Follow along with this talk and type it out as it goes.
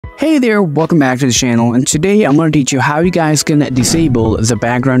Hey there, welcome back to the channel, and today I'm going to teach you how you guys can disable the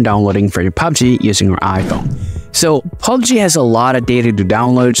background downloading for your PUBG using your iPhone. So PUBG has a lot of data to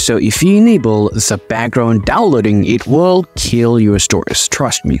download, so if you enable the background downloading, it will kill your storage,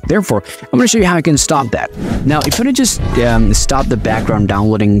 trust me. Therefore, I'm going to show you how you can stop that. Now, if you want to just stop the background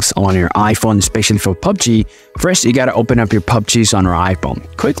downloadings on your iPhone, especially for PUBG, first you got to open up your PUBGs on your iPhone.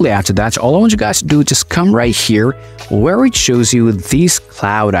 Quickly after that, all I want you guys to do is just come right here where it shows you this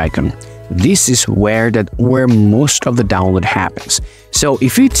cloud icon. This is where most of the download happens. So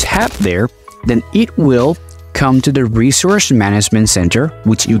if you tap there, then it will come to the Resource Management Center,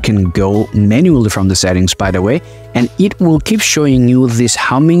 which you can go manually from the settings, by the way, and it will keep showing you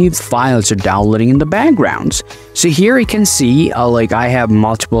how many files are downloading in the backgrounds. So here you can see like I have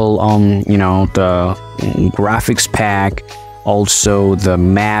multiple the graphics pack, also the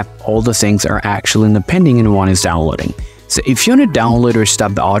map, all the things are actually in the pending and one is downloading. So if you want to download or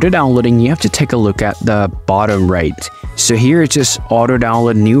stop the auto downloading, you have to take a look at the bottom right. So here it's just auto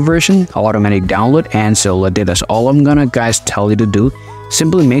download new version, automatic download, and so that's all I'm gonna tell you to do.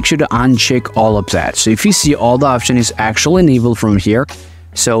 Simply make sure to uncheck all of that. So if you see all the option is actually enabled from here,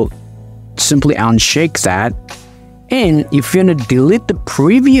 so simply uncheck that. And if you want to delete the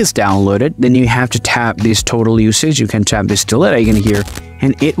previous downloaded, then you have to tap this total usage. You can tap this delete icon here,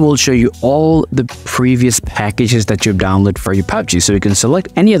 and it will show you all the previous packages that you've downloaded for your PUBG. So you can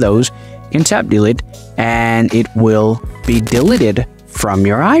select any of those, you can tap delete, and it will be deleted from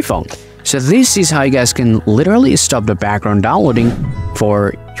your iPhone. So this is how you guys can literally stop the background downloading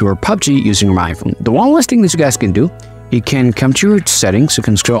for your PUBG using your iPhone. The one last thing that you guys can do, you can come to your settings, you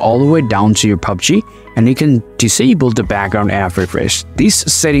can scroll all the way down to your PUBG, and you can disable the background app refresh. This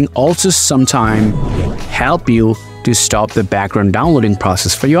setting also sometimes help you to stop the background downloading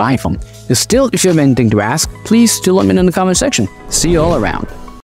process for your iPhone. Still, if you have anything to ask, please do let me know in the comment section. See you all around.